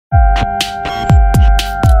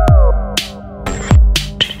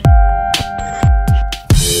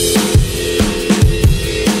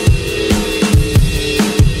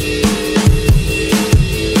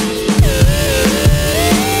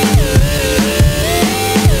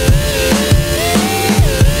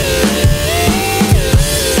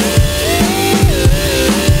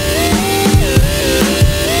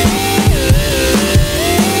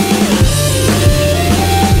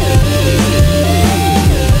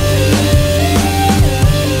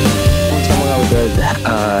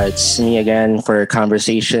It's me again for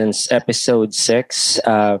Conversations episode 6.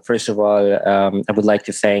 First of all, I would like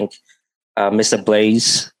to thank Mr.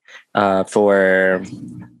 Blaze for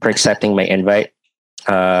accepting my invite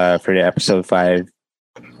for the episode 5.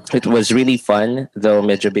 It was really fun, though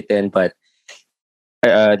medyo bitin, but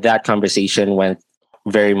that conversation went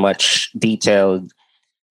very much detailed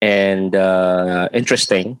and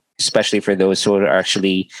interesting, especially for those who are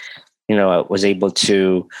actually, was able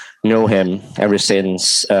to know him ever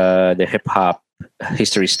since the hip hop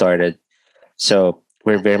history started. So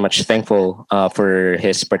we're very much thankful for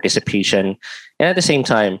his participation, and at the same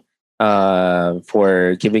time,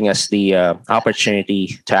 for giving us the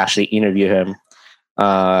opportunity to actually interview him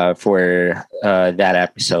for that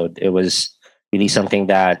episode. It was really something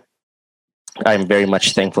that I'm very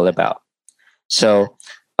much thankful about. So,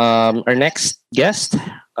 our next guest,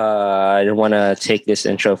 I don't want to take this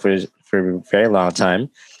intro for a very long time.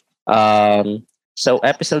 So,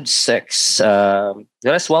 episode 6, let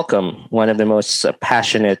us welcome one of the most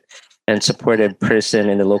passionate and supportive person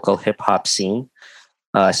in the local hip hop scene.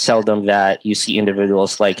 Seldom that you see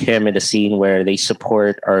individuals like him in the scene where they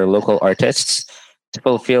support our local artists to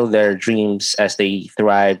fulfill their dreams as they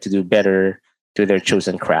thrive to do better to their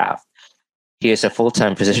chosen craft. He is a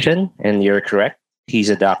full-time physician, and you're correct. He's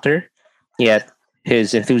a doctor, yet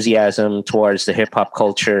his enthusiasm towards the hip hop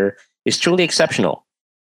culture is truly exceptional.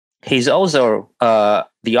 He's also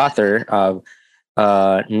the author of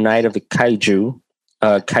Night of the Kaiju,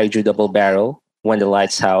 Kaiju Double Barrel, When the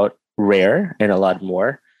Lights Out, Rare, and a lot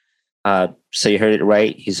more. So you heard it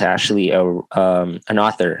right. He's actually an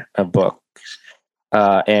author of books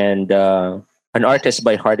and an artist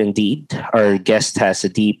by heart and deed. Our guest has a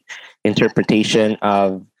deep interpretation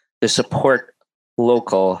of the support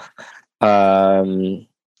local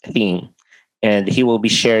theme. And he will be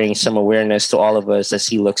sharing some awareness to all of us as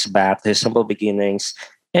he looks back to his humble beginnings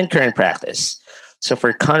and current practice. So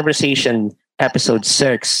for Conversation episode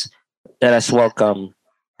 6, let us welcome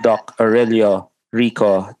Doc Aurelio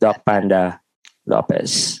Rico Doc Panda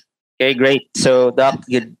Lopez. Okay, great. So Doc,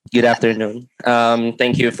 good afternoon.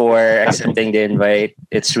 Thank you for accepting the invite.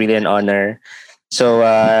 It's really an honor. So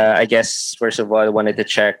I guess first of all, I wanted to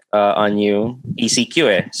check on you,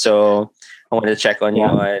 ECQ. So I wanted to check on you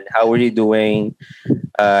on how are you doing?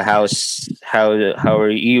 How are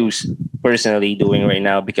you personally doing right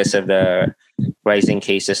now because of the rising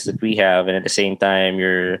cases that we have, and at the same time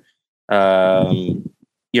your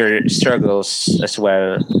struggles as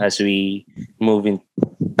well as we move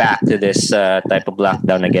back to this type of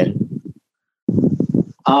lockdown again.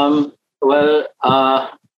 Well,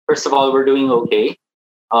 first of all, we're doing okay,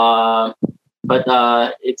 but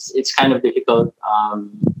it's kind of difficult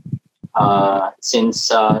since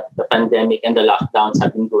the pandemic and the lockdowns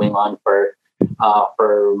have been going on for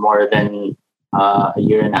more than a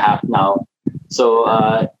year and a half now. So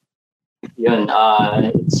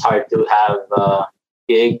it's hard to have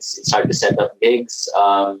gigs. It's hard to set up gigs,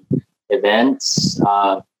 events.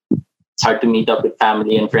 It's hard to meet up with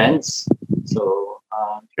family and friends. So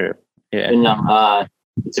sure. Yeah.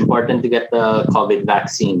 It's important to get the COVID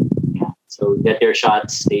vaccine. Yeah. So get your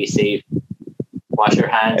shots, stay safe, wash your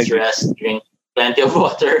hands, rest, drink plenty of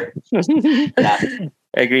water. Yeah.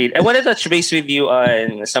 Agreed. I want to touch base with you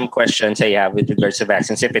on some questions I have with regards to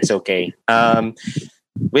vaccines, if it's okay.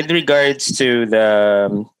 With regards to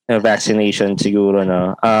the vaccination, siguro,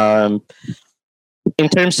 no? In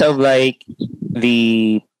terms of like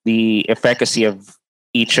the efficacy of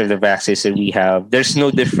each of the vaccines that we have, there's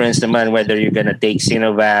no difference no matter whether you're gonna take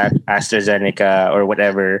Sinovac, AstraZeneca, or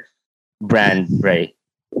whatever brand, right?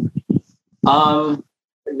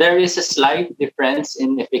 There is a slight difference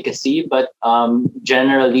in efficacy, but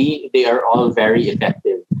generally they are all very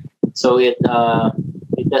effective. So it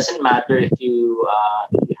doesn't matter if you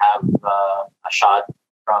have a shot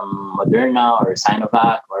from Moderna or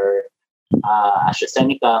Sinovac or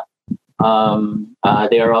AstraZeneca.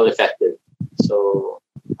 They are all effective. So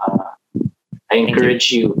I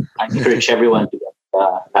encourage everyone to get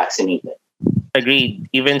vaccinated. Agreed.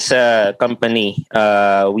 Even sa company,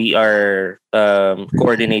 we are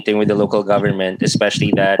coordinating with the local government,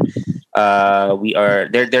 especially that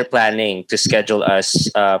they're planning to schedule us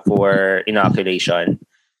for inoculation.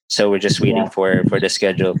 So we're just waiting for the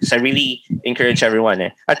schedule. Because I really encourage everyone.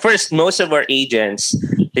 At first, most of our agents,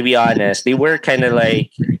 to be honest, they were kind of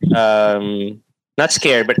like not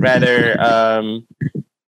scared, but rather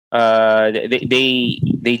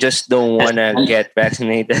they just don't want to get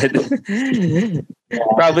vaccinated.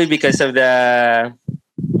 Probably because of the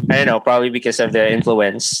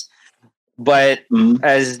influence. But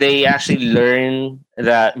as they actually learn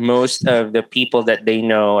that most of the people that they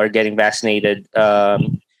know are getting vaccinated,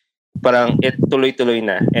 parang it tuloy-tuloy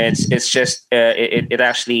na. It's just it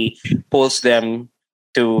actually pulls them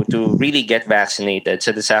to really get vaccinated.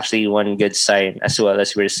 So that's actually one good sign as well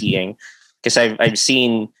as we're seeing. Because I've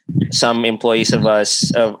seen some employees of us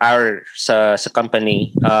of our sa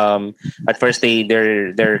company. At first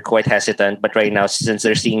they're quite hesitant, but right now since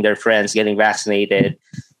they're seeing their friends getting vaccinated,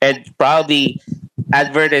 and probably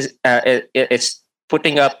it's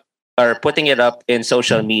putting it up in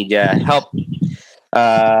social media help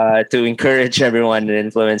to encourage everyone and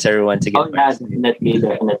influence everyone to get Oh yeah, vaccinated.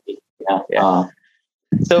 definitely. Yeah. Yeah.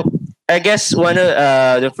 So I guess one of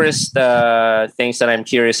the first things that I'm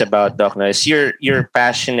curious about, Docna, is your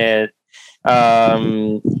passionate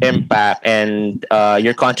impact and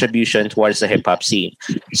your contribution towards the hip hop scene.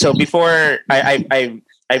 So before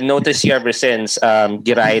I've noticed you ever since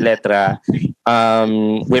Giray Letra,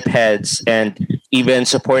 Whip Heads, and even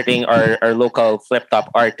supporting our local flip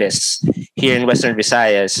top artists here in Western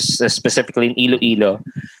Visayas, specifically in Iloilo.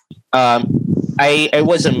 um, I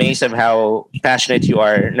was amazed of how passionate you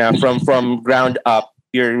are now from ground up.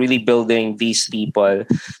 You're really building these people.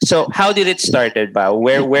 So how did it started, Bao?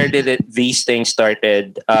 Where did these things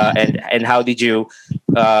started, and how did you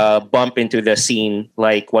bump into the scene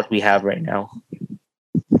like what we have right now?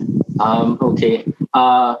 Okay.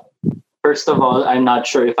 First of all, I'm not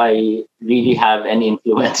sure if I really have any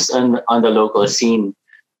influence on the local scene,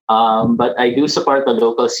 but I do support the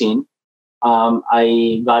local scene.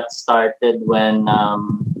 I got started when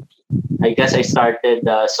I guess I started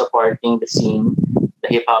supporting the scene, the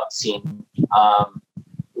hip hop scene,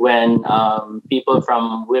 when people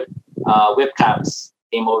from Whip Caps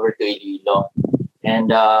came over to Iloilo,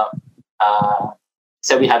 and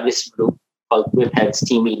so we have this group called Whip Heads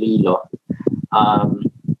Team Iloilo. Um,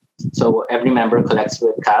 so every member collects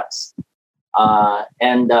whip caps,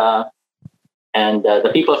 and the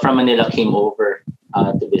people from Manila came over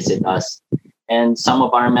to visit us. And some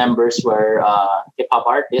of our members were hip hop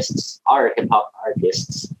artists, are hip hop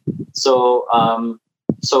artists. So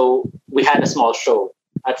so we had a small show.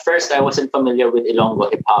 At first, I wasn't familiar with Ilonggo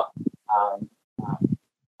hip hop. Um,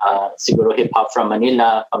 Siguro hip hop from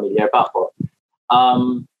Manila, familiar pa ako.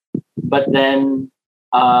 But then,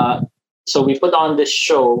 so we put on this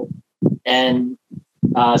show, and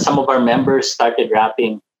some of our members started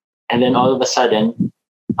rapping, and then all of a sudden,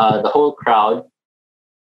 the whole crowd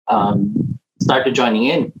started joining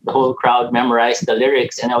in. The whole crowd memorized the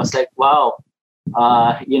lyrics, and I was like, "Wow,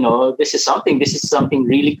 this is something. This is something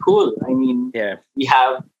really cool." I mean, Yeah. we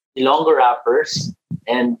have Ilonggo rappers,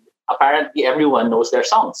 and apparently everyone knows their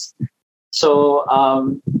songs. So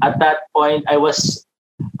at that point, I was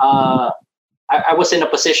in a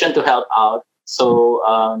position to help out. So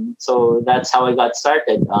that's how I got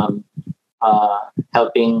started,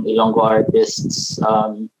 helping Ilonggo artists.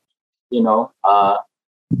 You know,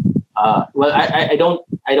 well, I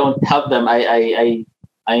don't help them. I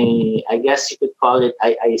guess you could call it.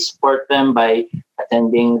 I support them by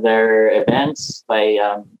attending their events, by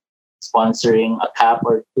sponsoring a cap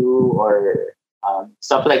or two, or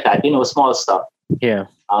stuff like that. Small stuff. Yeah.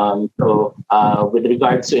 So with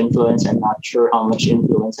regards to influence, I'm not sure how much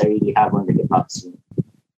influence I really have on the hip hop scene.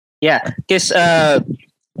 Yeah, because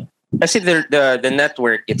I see the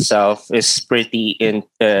network itself is pretty in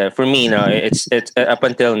for me. It's up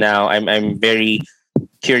until now. I'm very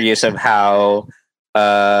curious of how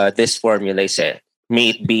this formula is set. May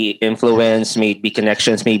it be influence, may it be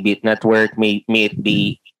connections, may it be network, may it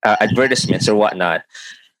be advertisements or whatnot.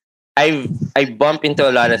 I bump into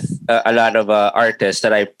a lot of artists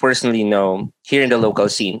that I personally know here in the local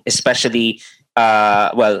scene, especially.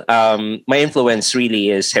 My influence really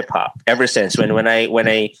is hip hop. Ever since when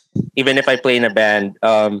I even if I play in a band,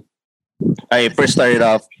 I first started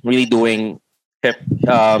off really doing hip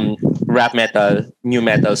rap metal, new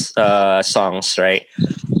metal songs, right?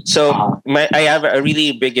 So I have a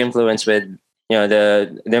really big influence with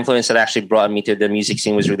the influence that actually brought me to the music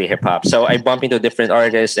scene was really hip hop. So I bump into different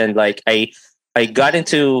artists, and like I got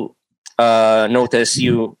into notice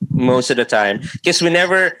you most of the time because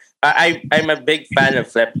whenever I'm a big fan of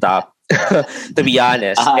Flip Top, to be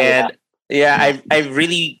honest, and yeah, I've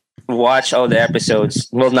really watched all the episodes.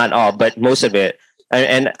 Well, not all, but most of it,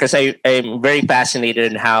 and because I'm very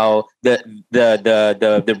fascinated in how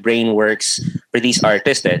the brain works for these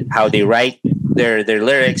artists, that how they write their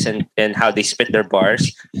lyrics and how they spit their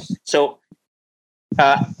bars. So,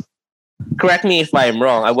 correct me if I'm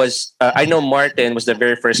wrong. I know Martin was the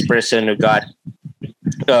very first person who got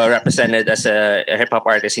represented as a hip hop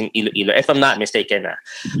artist in Iloilo, if I'm not mistaken.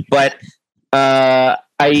 But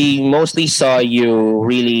I mostly saw you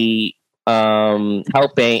really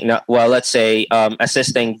helping, well, let's say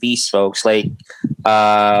assisting these folks, like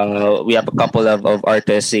We have a couple of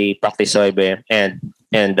artists, si Practice Soybe and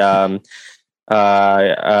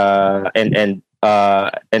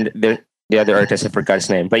the other artist, I forgot his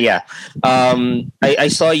name. But yeah, I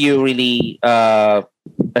saw you really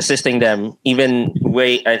assisting them. Even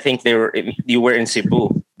way, I think you were in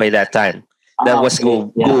Cebu by that time. That was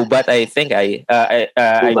Okay. Yeah. go. But I think I've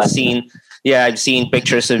Gubat. seen, yeah, I've seen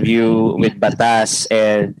pictures of you with Batas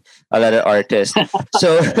and a lot of artists.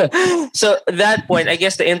 So so at that point, I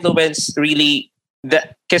guess the influence really,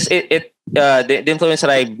 that because the influence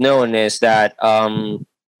that I've known is that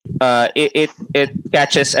it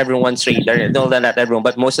catches everyone's radar. No, not everyone,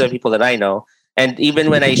 but most of the people that I know. And even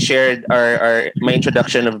when I shared our my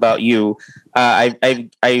introduction about you,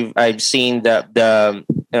 I've seen the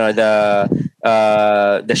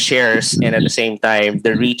shares, and at the same time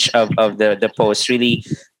the reach of the post really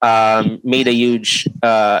made a huge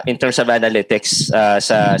in terms of analytics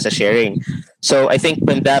sa sharing. So I think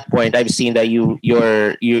from that point, I've seen that you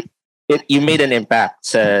made an impact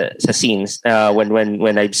sa scenes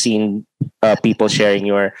when I've seen people sharing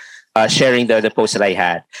sharing the post that I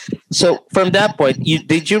had. So from that point,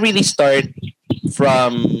 did you really start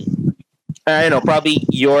from, I don't know, probably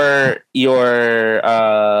your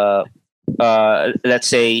let's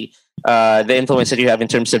say the influence that you have in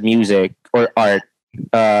terms of music or art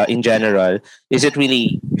in general? Is it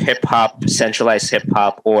really hip hop, centralized hip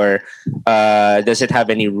hop, or does it have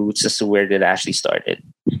any roots as to where it actually started?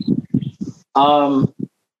 Um,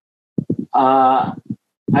 uh,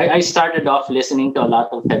 I started off listening to a lot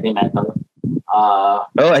of heavy metal. Oh,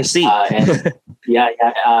 I see. And yeah.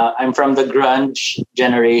 I'm from the grunge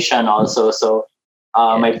generation also, so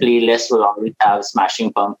my playlist will always have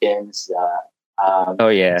Smashing Pumpkins, Oh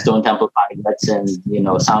yeah. Stone Temple Pilots, and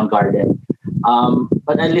Soundgarden.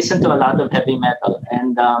 But I listen to a lot of heavy metal,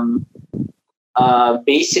 and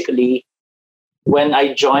basically, when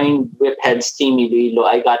I joined Whiphead's team Iloilo,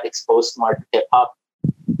 I got exposed more to hip hop,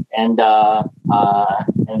 and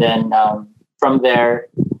then from there,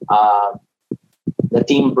 uh, the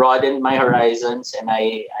team broadened my horizons, and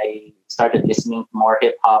I started listening to more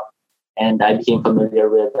hip hop, and I became familiar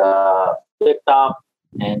with Flip Top,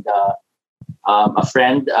 and a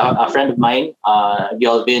friend of mine,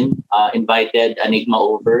 Yolvin, invited Enigma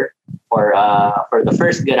over for the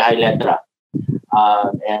first Gerahay Letra.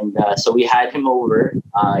 So we had him over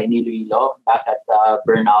in Iloilo back at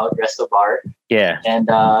Burnout Resto Bar. Yeah. And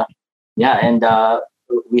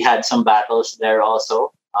we had some battles there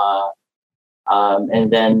also.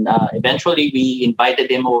 And then eventually we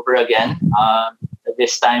invited him over again,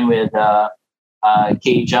 this time with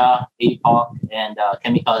Keja, APOC, and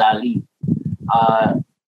Chemical Ali.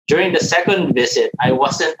 During the second visit, I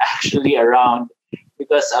wasn't actually around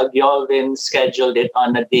because Gyolvin scheduled it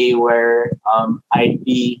on a day where I'd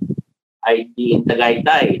be in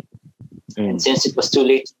Tagaytay. And since it was too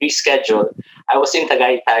late to reschedule, I was in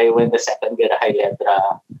Tagaytay when the second Gerahay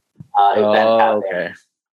Letra event happened. Okay.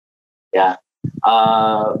 Yeah.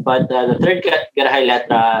 But the third Gerahay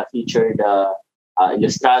Letra featured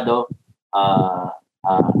Ilustrado,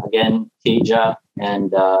 again, Keja,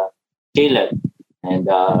 and Caleb. And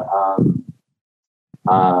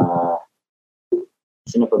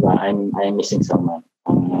sino pa ba? I'm missing someone.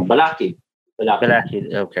 Balakid.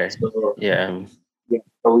 Balakid. Okay. So, Yeah.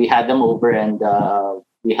 so we had them over, and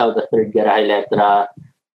we held the third Gerahay Letra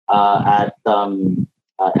at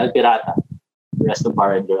El Pirata, Resto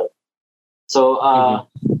Bar and Grill. So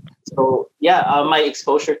my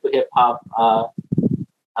exposure to hip hop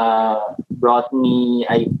brought me,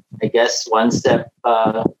 I guess, one step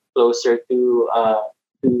closer to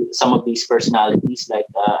some of these personalities like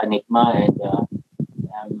Enigma and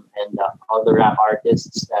all the rap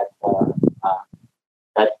artists that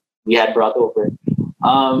we had brought over.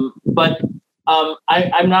 But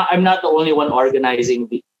I'm not the only one organizing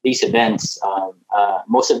these events.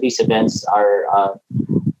 Most of these events are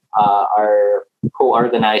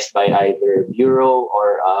co-organized by either Bureau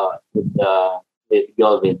or with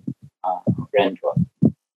Yolvin Renjo.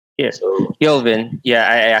 Yeah. So Yolvin. Yeah,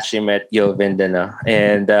 I actually met Yolvin then,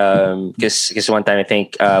 and because one time I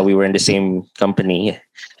think we were in the same company,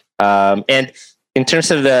 and in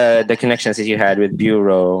terms of the connections that you had with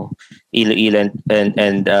Bureau, Iloilo,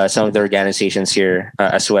 and some of the organizations here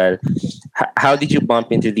as well, how did you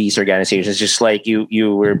bump into these organizations? Just like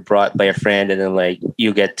you were brought by a friend, and then like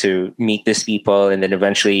you get to meet these people, and then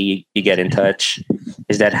eventually you get in touch.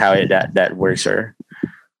 Is that how that works, or?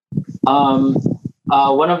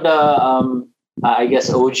 One of the I guess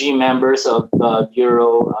OG members of the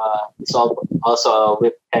Bureau is also a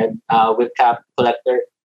whip cap collector.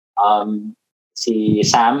 Si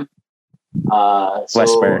Sam.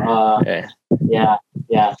 Wesper. yeah,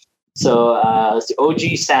 yeah. So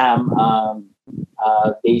OG Sam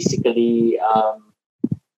basically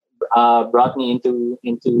brought me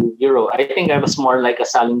into Euro. I think I was more like a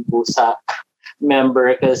Saling Pusa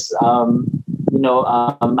member because half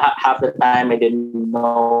the time I didn't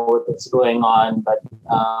know what's going on, but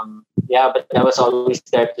but I was always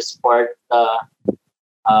there to support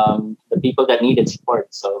the people that needed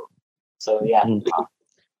support. So yeah. Mm.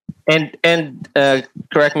 And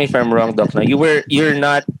correct me if I'm wrong, Doc. Now you're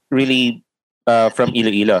not really from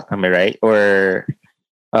Iloilo, am I right? Or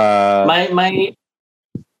My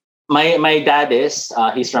my dad is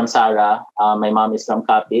he's from Sara. My mom is from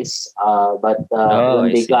Capiz. But oh,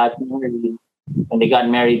 when I see. they got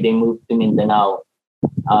married, they moved to Mindanao.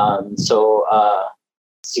 So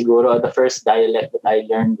siguro the first dialect that I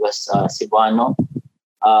learned was Cebuano.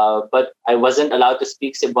 But I wasn't allowed to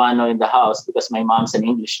speak Cebuano in the house because my mom's an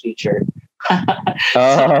English teacher. So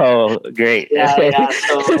Oh, great. yeah.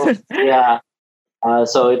 So yeah.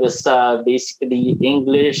 So it was basically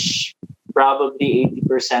English, probably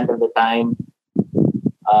 80% of the time.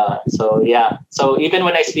 So yeah. So even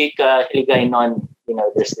when I speak Hiligaynon,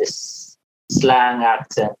 there's this slang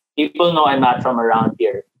accent. People know I'm not from around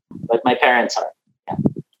here, but my parents are.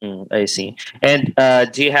 Yeah. I see. And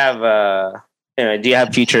do you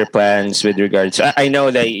have future plans with regards? I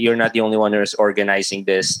know that you're not the only one who's organizing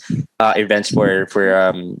this events for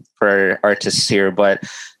artists here, but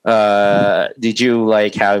did you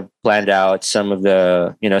like have planned out some of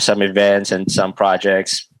the some events and some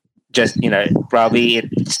projects? Just probably it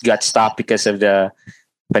got stopped because of the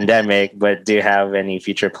pandemic, but do you have any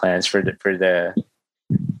future plans for the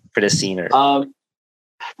scene?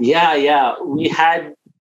 Yeah.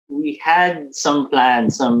 We had some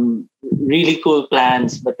plans, some really cool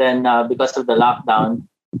plans, but then because of the lockdown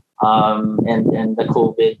and the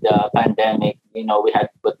COVID pandemic, we had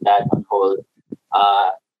to put that on hold.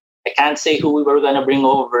 I can't say who we were going to bring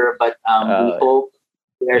over, but we hope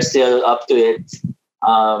they're still up to it.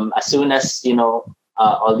 As soon as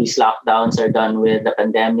all these lockdowns are done with the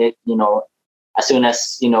pandemic, as soon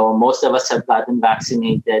as most of us have gotten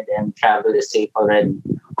vaccinated and travel is safe already,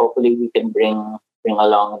 hopefully we can bring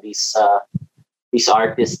along these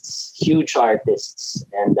artists, huge artists,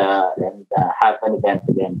 and have an event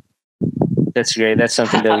again. That's great. That's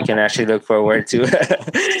something that we can actually look forward to.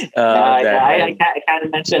 I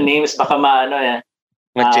can't mention names, baka maano eh.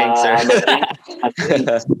 Majinx,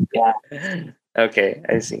 Majinx. Yeah. Okay,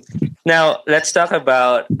 I see. Now let's talk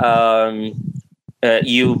about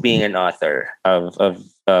you being an author of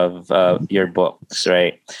your books,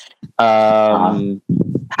 right?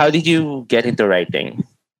 How did you get into writing,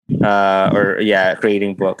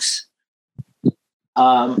 creating books?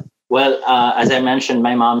 Well, as I mentioned,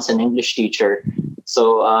 my mom's an English teacher,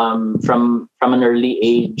 so from an early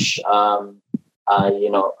age,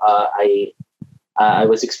 I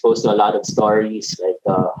was exposed to a lot of stories like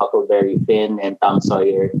Huckleberry Finn and Tom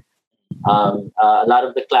Sawyer, a lot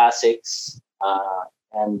of the classics,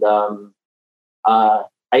 and I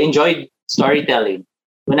enjoyed storytelling.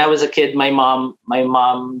 When I was a kid, my mom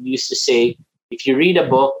used to say, if you read a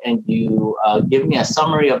book and you give me a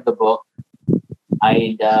summary of the book,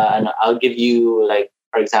 I'll give you, like,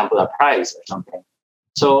 for example, a prize or something.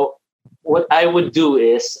 So what I would do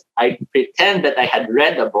is I pretend that I had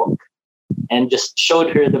read a book and just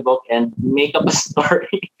showed her the book and make up a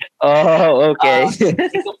story. Oh, okay. Make up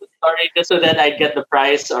a story just so that I'd get the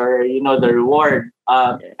prize or the reward.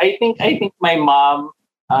 I think my mom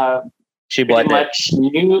She pretty bought it. much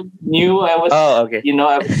knew I was Oh, okay.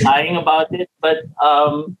 I was lying about it, but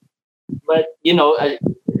I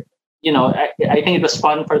think it was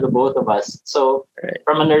fun for the both of us. So Right.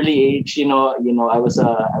 from an early age, I was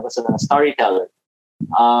a storyteller,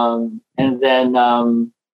 and then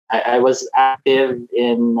I was active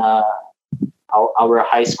in our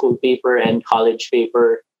high school paper and college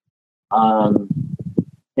paper, and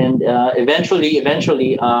eventually,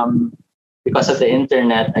 because of the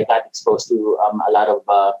internet, I got exposed to a lot of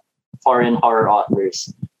foreign horror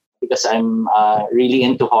authors because I'm really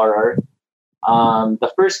into horror.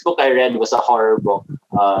 The first book I read was a horror book,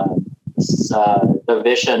 The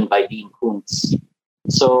Vision by Dean Koontz.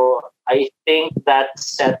 So I think that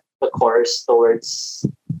set the course towards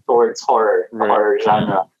horror, the horror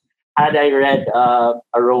genre. Had I read a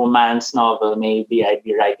romance novel, maybe I'd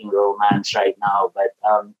be writing romance right now. But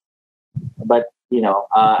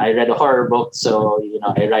I read a horror book, so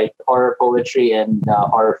I write horror poetry and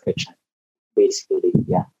horror fiction, basically.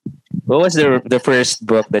 Yeah. What was the first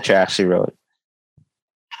book that you actually wrote?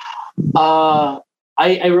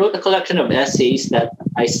 I wrote a collection of essays that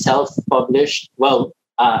I self-published. Well,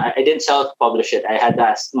 I didn't self-publish it. I had to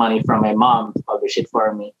ask money from my mom to publish it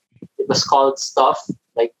for me. It was called Stuff,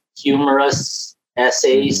 like humorous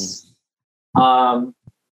essays. But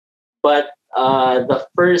the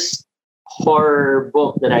first horror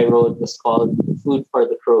book that I wrote was called Food for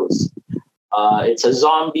the Crows. It's a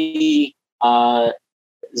zombie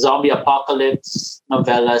apocalypse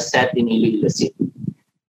novella set in Iloilo City.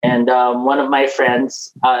 And one of my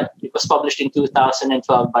friends, it was published in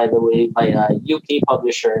 2012, by the way, by a UK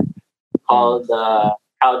publisher called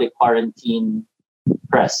Crowded Quarantine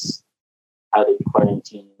Press. Crowded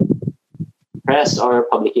Quarantine Press or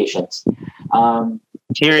Publications.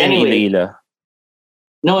 Here in Iloilo?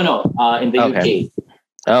 No, in the UK.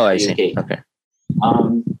 Oh, I see. UK. Okay.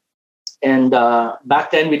 And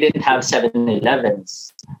back then we didn't have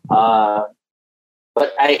 7-Elevens. But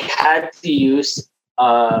I had to use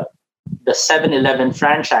the 7-Eleven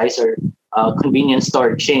franchise or convenience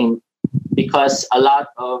store chain because a lot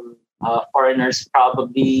of foreigners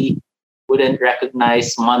probably wouldn't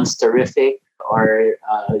recognize Monster-ific or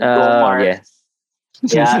Go-Mart. Yeah.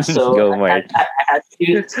 Yeah, so Go-Mart. I had to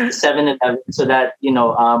use 7-Eleven so that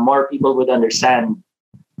more people would understand.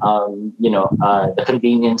 The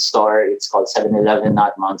convenience store. It's called 7-Eleven,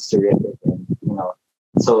 not Monster-ific,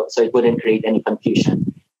 so it wouldn't create any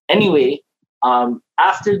confusion. Anyway,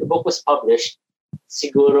 after the book was published,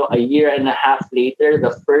 siguro a year and a half later,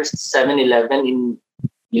 the first 7-Eleven in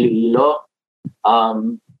Iloilo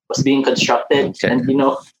was being constructed, Okay. and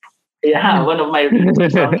one of my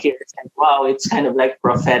readers from here said, "Wow, it's kind of like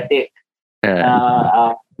prophetic."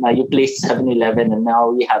 Now you placed 7-Eleven, and now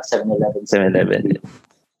we have 7-Eleven. 7-Eleven.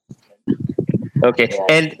 Okay.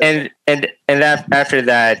 Yeah. And after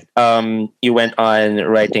that, you went on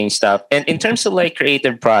writing stuff. And in terms of like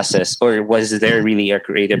creative process, or was there really a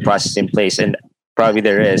creative process in place? And probably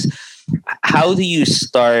there is. How do you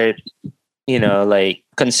start, like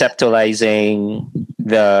conceptualizing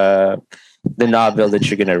the novel that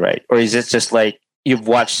you're gonna write? Or is it just like you've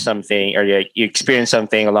watched something or you experienced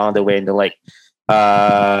something along the way and then like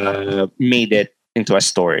made it into a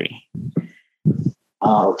story?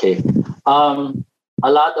 Okay. A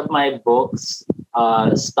lot of my books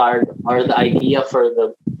start, or the idea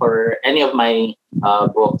for any of my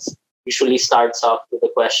books usually starts off with the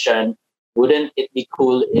question, wouldn't it be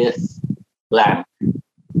cool if blank?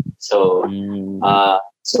 So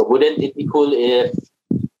wouldn't it be cool if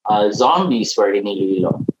zombies were in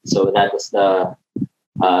Iloilo? So that was the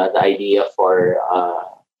idea for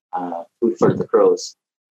Food for the Crows.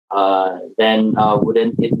 Then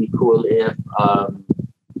wouldn't it be cool if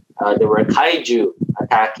there were kaiju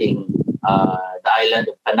attacking the island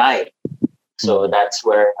of Panay? So that's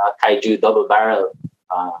where kaiju double barrel.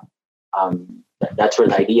 That's where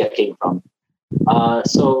the idea came from.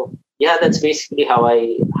 So yeah, that's basically how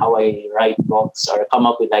I write books or come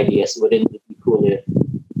up with ideas. Wouldn't it be cool if?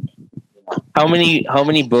 How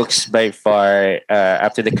many books by far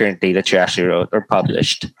after the current day that you actually wrote or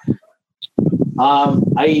published?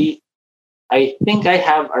 I think I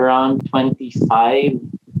have around 25.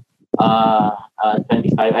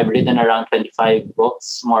 25. I've written around 25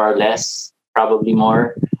 books, more or less, probably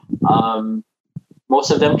more. Most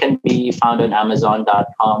of them can be found on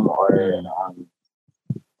Amazon.com or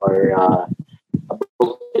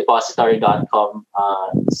bookdepository.com.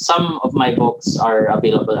 Some of my books are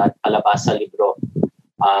available at Calabasa Libro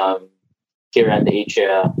here at the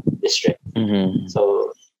Asia district. Mm-hmm.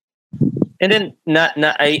 So. And then,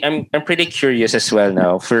 I'm pretty curious as well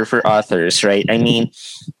now for authors, right? I mean,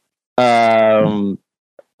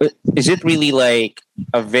 is it really like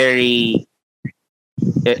a very?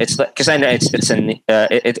 It's like, because I know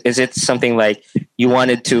is it something like you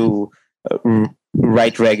wanted to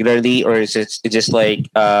write regularly, or is it just like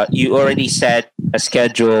you already set a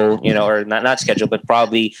schedule, or not schedule, but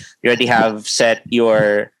probably you already have set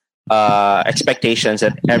your expectations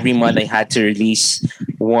that every month I had to release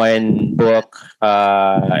one book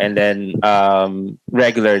and then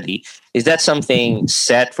regularly. Is that something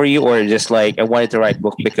set for you, or just like I wanted to write a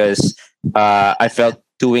book because I felt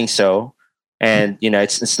doing so, and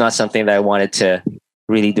it's not something that I wanted to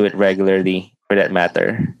really do it regularly for that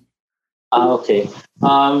matter? Okay.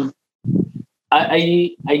 I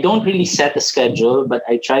don't really set a schedule, but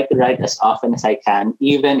I try to write as often as I can,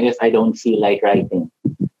 even if I don't feel like writing.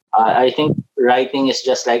 I think writing is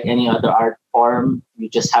just like any other art form. You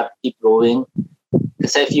just have to keep going.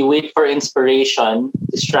 Because if you wait for inspiration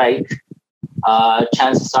to strike,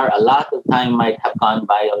 chances are a lot of time might have gone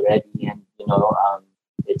by already, and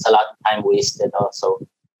it's a lot of time wasted also.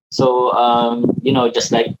 So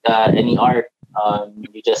just like any art,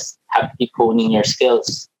 you just have to keep honing your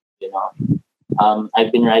skills.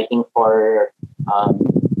 I've been writing for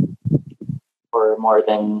more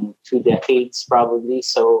than 2 decades probably.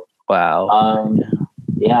 So Wow.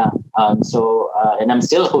 yeah. And I'm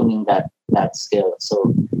still honing that skill.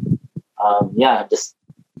 So yeah, just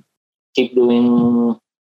keep doing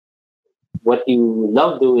what you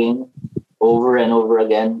love doing over and over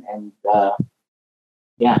again, and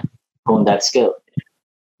yeah, hone that skill.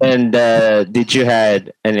 And did you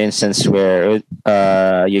had an instance where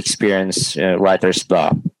you experienced writer's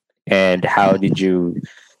block, and how did you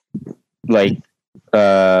like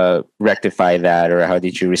rectify that, or how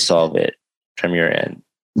did you resolve it from your end?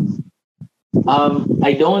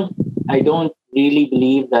 I don't really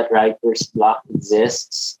believe that writer's block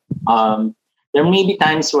exists. There may be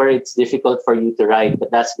times where it's difficult for you to write, but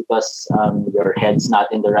that's because your head's not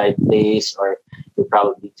in the right place, or you're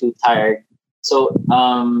probably too tired. So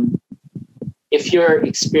if you're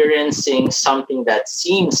experiencing something that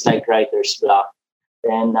seems like writer's block,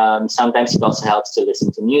 then sometimes it also helps to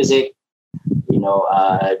listen to music,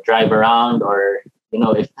 drive around, or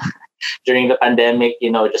if during the pandemic,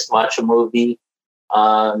 just watch a movie.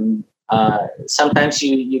 Sometimes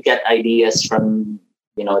you get ideas from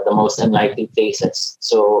the most unlikely places.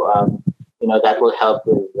 So that will help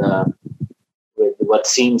with what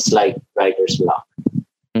seems like writer's block.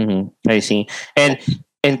 Mm-hmm. I see. And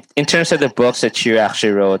in terms of the books that you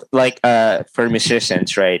actually wrote, like for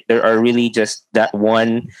musicians, right? There are really just that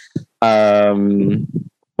one song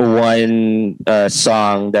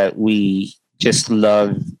that we just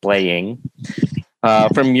love playing.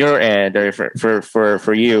 From your end, or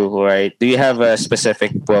for you, right? Do you have a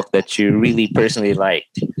specific book that you really personally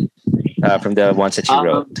liked from the ones that you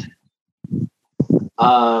wrote?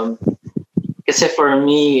 Kasi for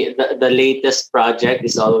me, the latest project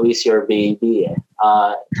is always your baby.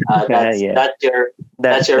 That's your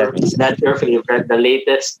favorite. The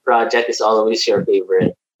latest project is always your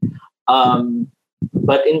favorite.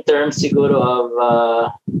 But in terms siguro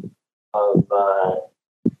of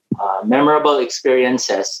memorable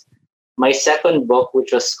experiences, my second book,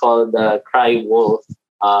 which was called Cry Wolf,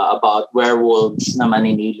 about werewolves na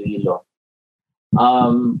maninililo.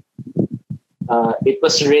 It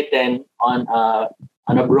was written on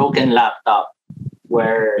a broken laptop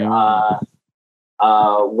where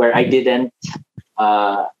I didn't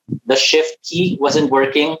the shift key wasn't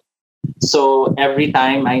working, so every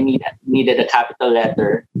time I needed a capital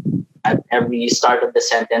letter at every start of the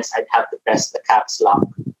sentence, I'd have to press the caps lock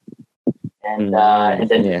and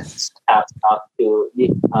then caps lock to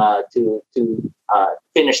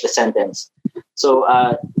finish the sentence. So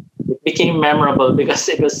it became memorable because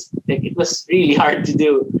it was really hard to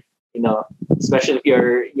do, especially if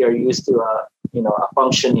you're used to a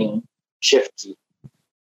functioning shift key.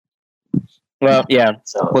 Well, yeah.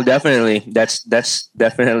 Well, definitely, that's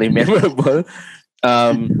definitely memorable.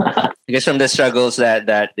 I guess from the struggles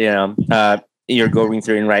that you're going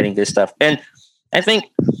through in writing this stuff, and I think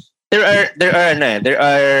there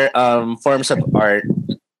are forms of art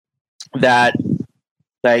that,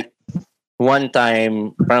 like, one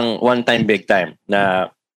time big time na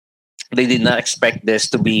they did not expect this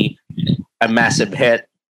to be a massive hit.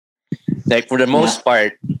 Like, for the most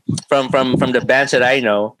part, from the bands that I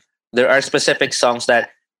know, there are specific songs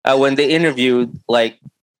that when they interviewed, like,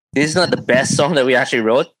 this is not the best song that we actually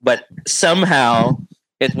wrote, but somehow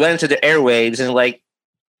it went into the airwaves and, like,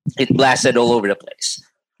 it blasted all over the place.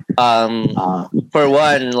 For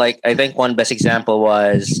one, like, I think one best example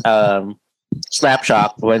was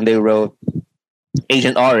Slapshot when they wrote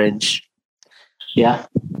Agent Orange. Yeah.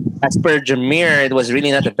 As per Jameer, it was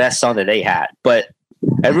really not the best song that they had, but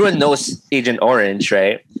everyone knows Agent Orange,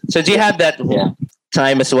 right? So do you have that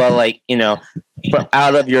time as well, like,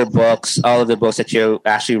 out of your books, all of the books that you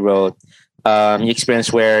actually wrote, you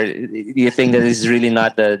experience where you think that this is really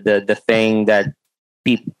not the thing that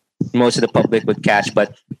most of the public would catch,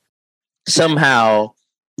 but somehow,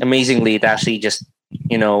 amazingly, it actually just,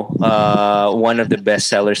 one of the best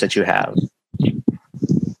sellers that you have?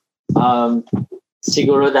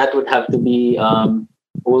 Siguro that would have to be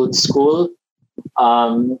Old School.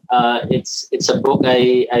 It's a book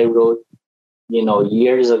I wrote,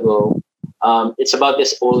 years ago. It's about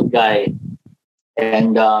this old guy,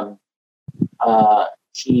 and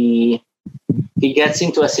he gets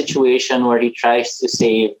into a situation where he tries to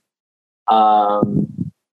save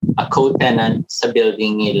a co-tenant sa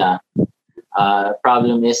building nila.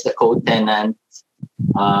 Problem is, the co-tenant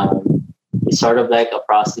is sort of like a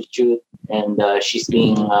prostitute, and she's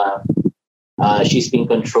being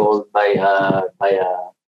controlled by a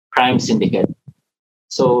crime syndicate.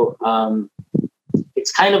 So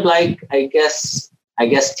it's kind of like, I guess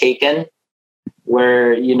Taken,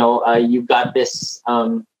 where you've got this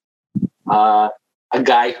a a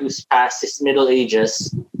guy who's past his middle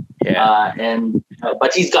ages, and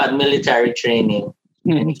but he's got military training,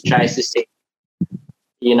 and he tries to save,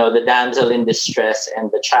 the damsel in distress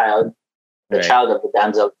and the child of the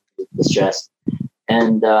damsel in distress,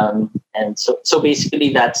 and so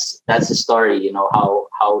basically that's the story.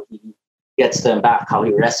 How he gets them back, how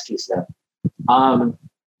he rescues them.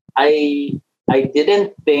 I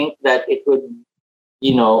didn't think that it would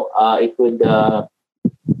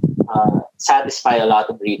satisfy a lot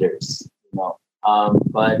of readers, but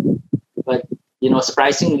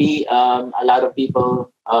surprisingly, a lot of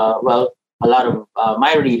people, a lot of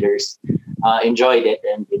my readers enjoyed it,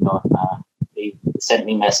 and they sent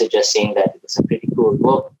me messages saying that it was a pretty cool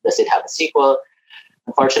book. Does it have a sequel?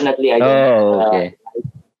 Unfortunately, I don't. Okay.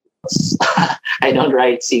 I don't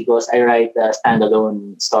write sequels. I write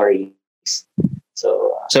standalone stories.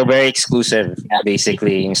 So very exclusive,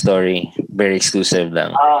 basically, in story. Very exclusive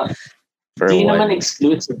lang. Di naman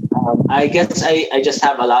exclusive. I guess I just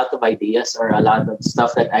have a lot of ideas or a lot of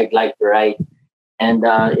stuff that I'd like to write. And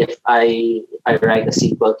if I write a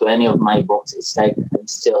sequel to any of my books, it's like I'm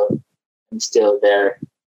still there.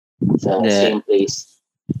 It's the same place.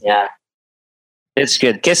 Yeah. It's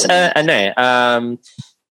good. Because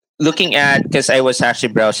looking at, because I was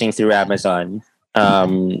actually browsing through Amazon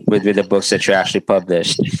with the books that you actually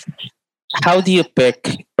published. How do you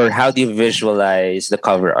pick, or how do you visualize the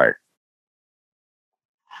cover art?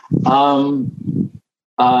 I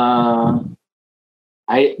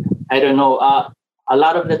don't know. A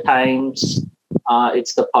lot of the times,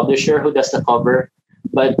 it's the publisher who does the cover.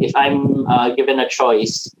 But if I'm given a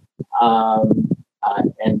choice,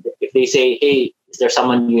 and if they say, "Hey, is there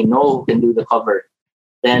someone who can do the cover?"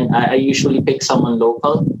 then I usually pick someone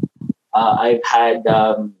local. I've had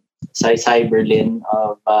Sai Berlin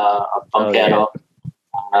of Punkero,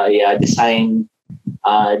 designed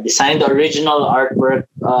the original artwork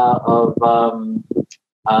of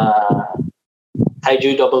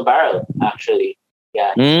Kaiju Double Barrel. Actually,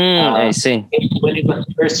 I see. When it was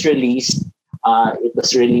first released, it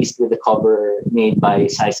was released with a cover made by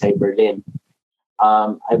Sai Berlin.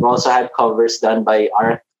 I've also had covers done by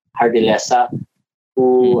Art Hardilesa,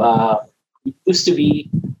 who used to be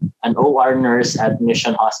an OR nurse at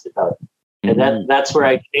Mission Hospital. And that's where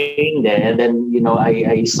I trained. And then,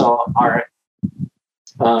 I saw Art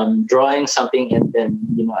drawing something. And then,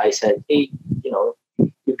 I said, "Hey,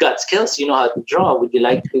 you've got skills. You know how to draw. Would you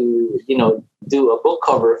like to, do a book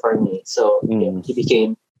cover for me?" So he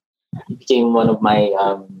became one of my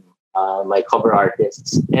my cover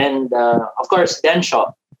artists. And of course, Dennis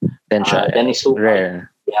Hooper,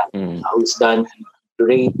 who's done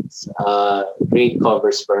great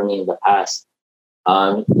covers for me in the past.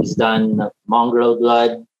 He's done Mongrel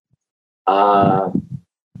Blood,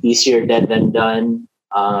 Easier Dead Than Done,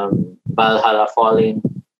 Valhalla Falling.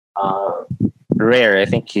 Rare, I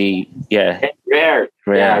think Rare.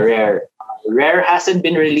 Yeah, Rare. Rare hasn't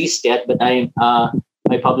been released yet, but my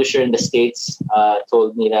publisher in the States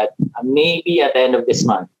told me that maybe at the end of this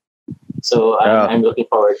month. So I'm looking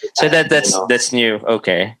forward to that. So that's new.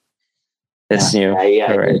 Okay. That's new.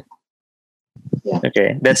 Yeah. All right. Yeah.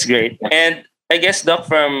 Okay, that's great. And I guess, Doc,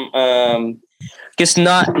 from because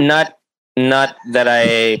not that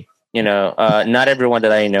I not everyone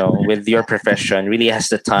that I know with your profession really has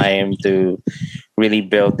the time to really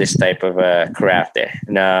build this type of craft.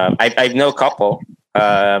 And I know a couple.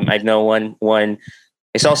 I know one.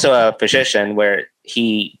 It's also a physician where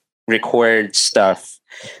he records stuff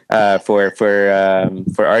for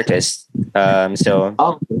artists. So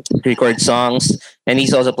he records songs, and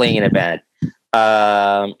he's also playing in a band.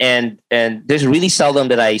 And there's really seldom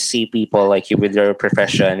that I see people like you with your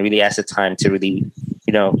profession really has the time to really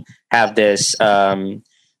have this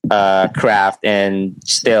craft and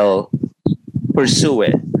still pursue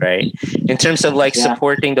it, right? In terms of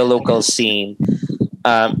supporting the local scene.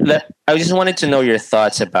 I just wanted to know your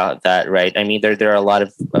thoughts about that, right? I mean, there are a lot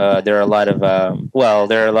of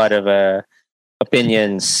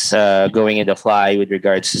opinions going in the fly with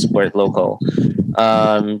regards to support local.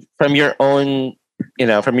 From your own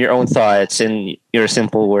thoughts and your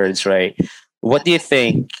simple words, right? What do you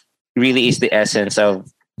think really is the essence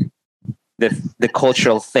of the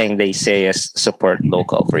cultural thing they say is support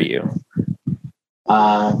local for you?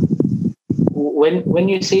 When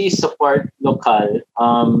you say support local,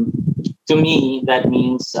 to me that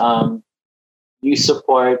means you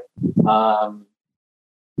support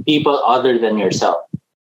people other than yourself.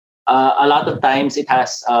 A lot of times it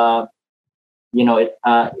has,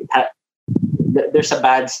 there's a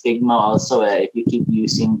bad stigma also if you keep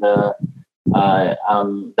using the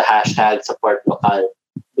hashtag support local,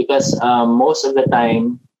 because most of the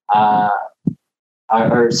time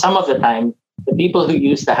or some of the time, the people who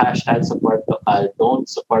use the hashtag support local don't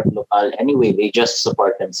support local anyway. They just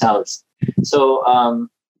support themselves. So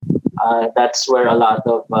that's where a lot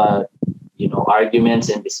of arguments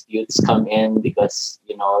and disputes come in, because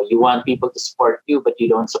you want people to support you, but you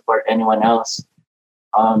don't support anyone else.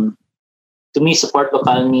 To me, support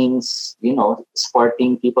local means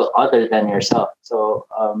supporting people other than yourself. So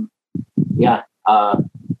yeah.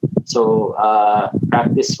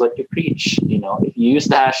 Practice what you preach. If you use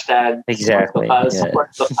the hashtag Exactly. support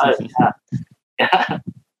local. Yeah.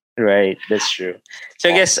 Right, that's true. So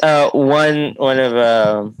I guess one of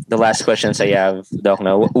the last questions I have, Doc,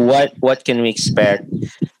 now, what can we expect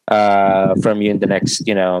from you in the next,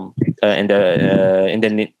 in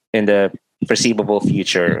the foreseeable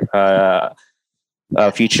future?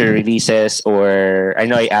 Future releases, or I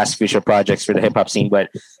know I asked future projects for the hip hop scene, but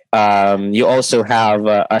you also have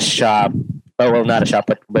a shop. Oh, well, not a shop,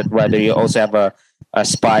 but rather you also have a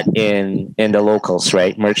spot in the locals,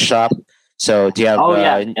 right? Merch shop. So do you have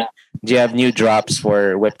do you have new drops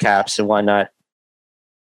for whip caps and whatnot?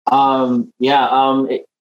 I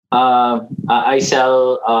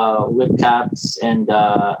sell whip caps and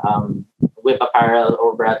whip apparel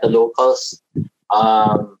over at the locals.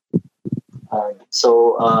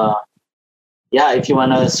 If you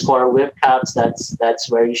want to score whip caps, that's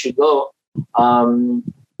where you should go. I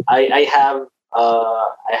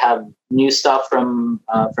have new stuff from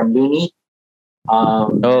Looney.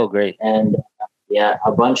 Oh, great! And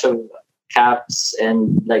a bunch of caps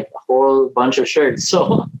and like a whole bunch of shirts.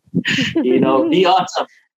 So be awesome.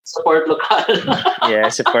 Support local. Yeah,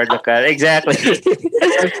 support local. Exactly.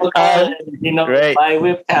 Support local, right. Buy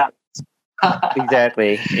whip caps.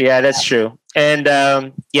 Exactly. Yeah, that's true. And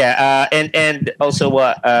and also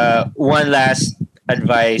one last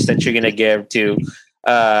advice that you're gonna give to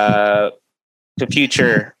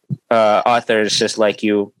future authors just like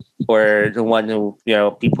you, or the one who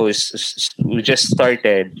people who just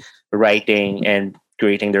started writing and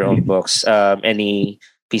creating their own books. Any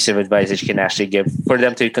piece of advice that you can actually give for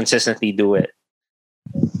them to consistently do it?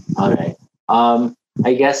 All right.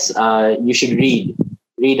 I guess you should read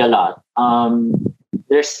a lot.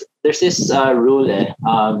 There's this rule,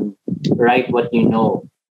 write what you know.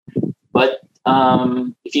 But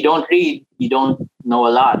if you don't read, you don't know a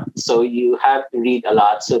lot. So you have to read a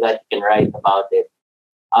lot so that you can write about it.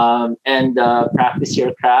 And practice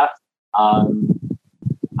your craft. My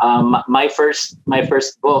first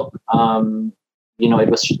book, it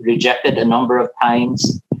was rejected a number of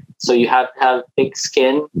times. So you have to have thick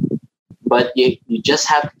skin, but you just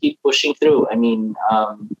have to keep pushing through. I mean,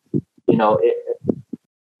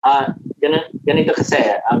 ganito kasi,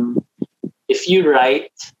 if you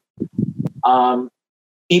write,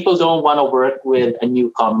 people don't want to work with a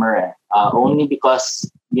newcomer, only because,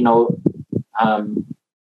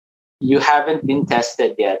 you haven't been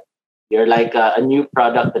tested yet. You're like a new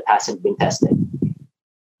product that hasn't been tested.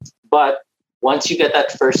 But once you get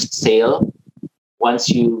that first sale, once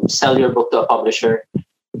you sell your book to a publisher,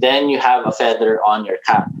 then you have a feather on your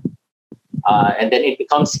cap. And then it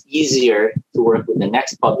becomes easier to work with the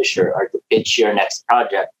next publisher or to pitch your next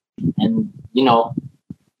project. And,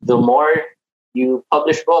 the more you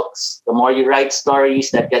publish books, the more you write stories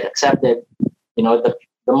that get accepted, the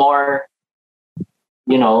more,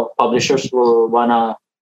 publishers will want to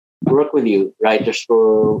work with you. Writers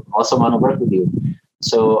will also want to work with you.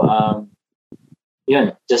 So,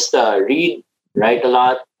 just read, write a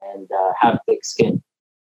lot, and have thick skin.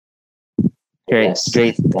 Great.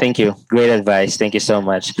 Thank you. Great advice. Thank you so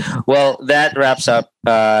much. Well, that wraps up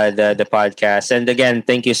the podcast. And again,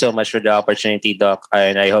 thank you so much for the opportunity, Doc.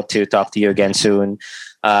 And I hope to talk to you again soon.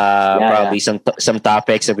 Probably some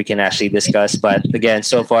topics that we can actually discuss. But again,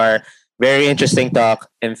 so far, very interesting talk.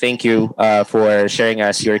 And thank you for sharing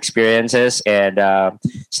us your experiences. And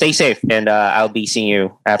stay safe. And I'll be seeing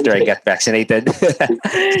you after I get vaccinated.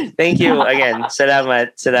 Thank you again.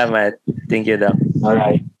 Salamat. Thank you, Doc. All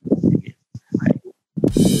right.